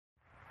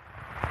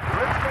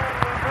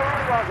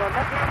was a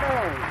lucky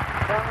man,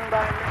 sung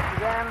by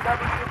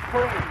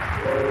W.Quinn.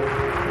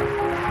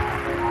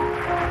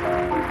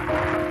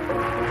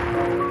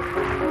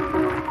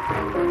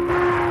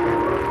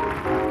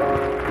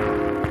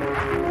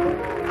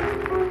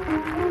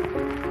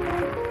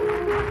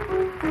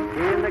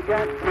 In the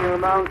Catskill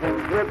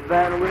Mountains, Rip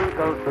and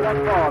Winkle slept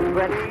for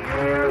 20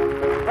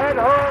 years. At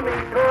home he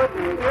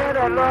couldn't get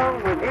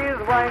along with his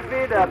wife.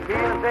 It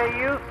appears they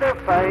used to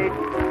fight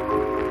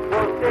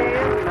both day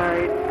and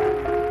night.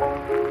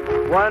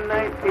 One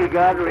night he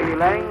got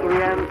real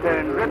angry and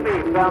turned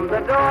Rippy from the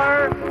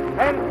door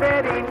and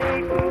said he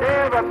needn't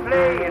ever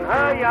play in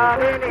her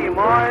yard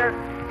anymore.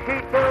 She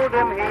told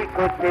him he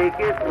could take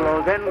his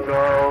clothes and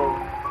go.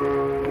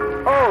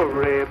 Oh,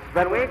 Rip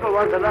and Winkle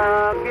was a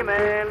lucky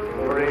man.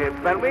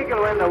 Rip and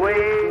Winkle went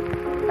away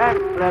and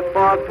slept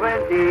for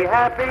 20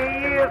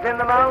 happy years in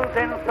the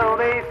mountains. So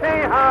they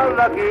say how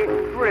lucky.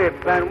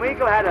 Rip and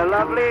Winkle had a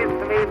lovely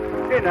sleep.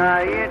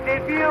 Deny it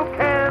if you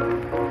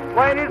can.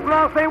 While his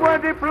loss they were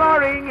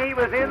deploring, he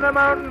was in the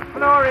mountains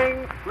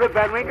snoring. Rip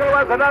and Winkle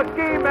was a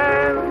lucky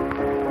man.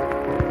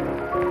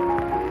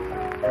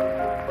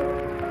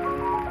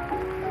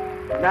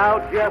 Now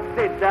just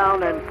sit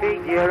down and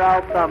figure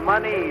out the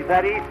money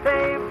that he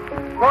saved.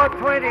 For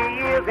 20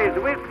 years his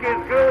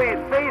whiskers grew,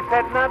 his face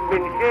had not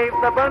been shaved.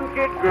 The bunch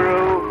it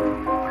grew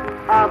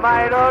a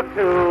mile or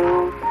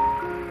two.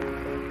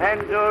 And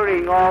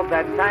during all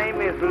that time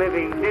his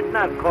living did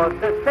not cost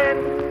a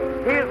cent.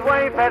 His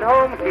wife at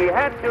home, she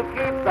had to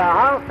keep the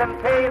house and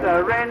pay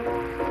the rent.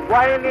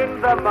 While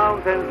in the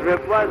mountains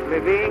Rip was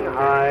living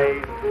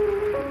high.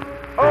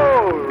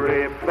 Oh,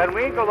 Rip and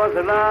Winkle was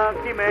a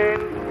lucky man.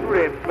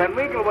 Rip and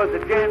Winkle was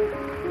a gent.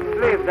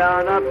 Lived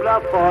on a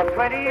bluff for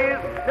 20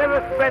 years. Never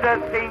spent a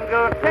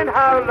single cent.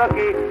 How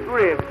lucky.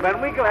 Rip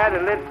and Winkle had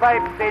a lead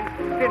pipe cinch.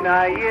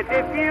 Deny it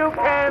if you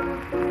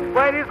can.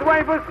 While his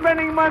wife was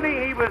spending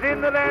money, he was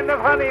in the land of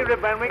honey.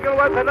 Rip and Winkle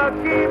was a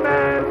lucky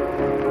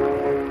man.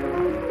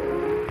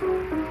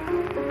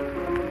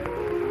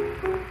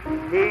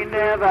 He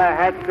never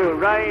had to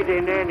ride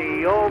in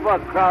any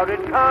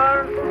overcrowded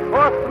car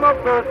or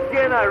smoke those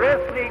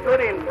generously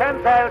good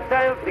infantile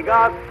style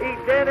cigars. He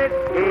didn't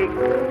take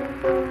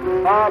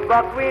or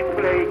buckwheat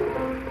flakes.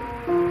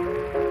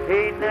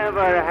 He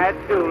never had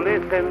to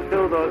listen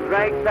to those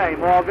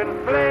ragtime organ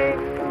play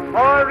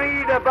or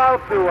read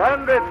about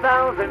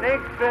 200,000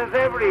 extras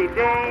every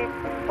day.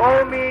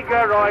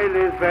 Omega oil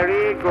is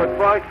very good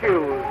for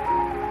shoes.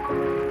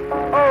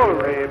 Oh,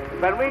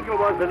 Rip and Winkle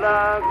was a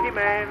lucky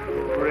man.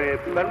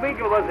 Rip and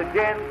Winkle was a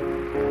gent.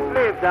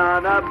 Lived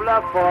on a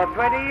bluff for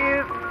 20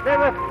 years.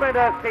 Never spent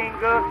a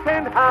single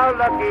cent. How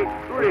lucky.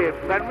 Rip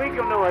and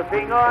Winkle knew a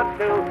thing or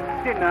two.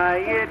 Deny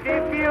it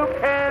if you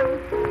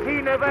can.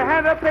 He never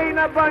had a pain,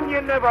 a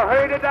bunion. Never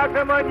heard of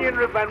Dr. Munyon.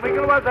 Rip and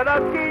Winkle was a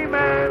lucky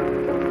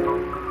man.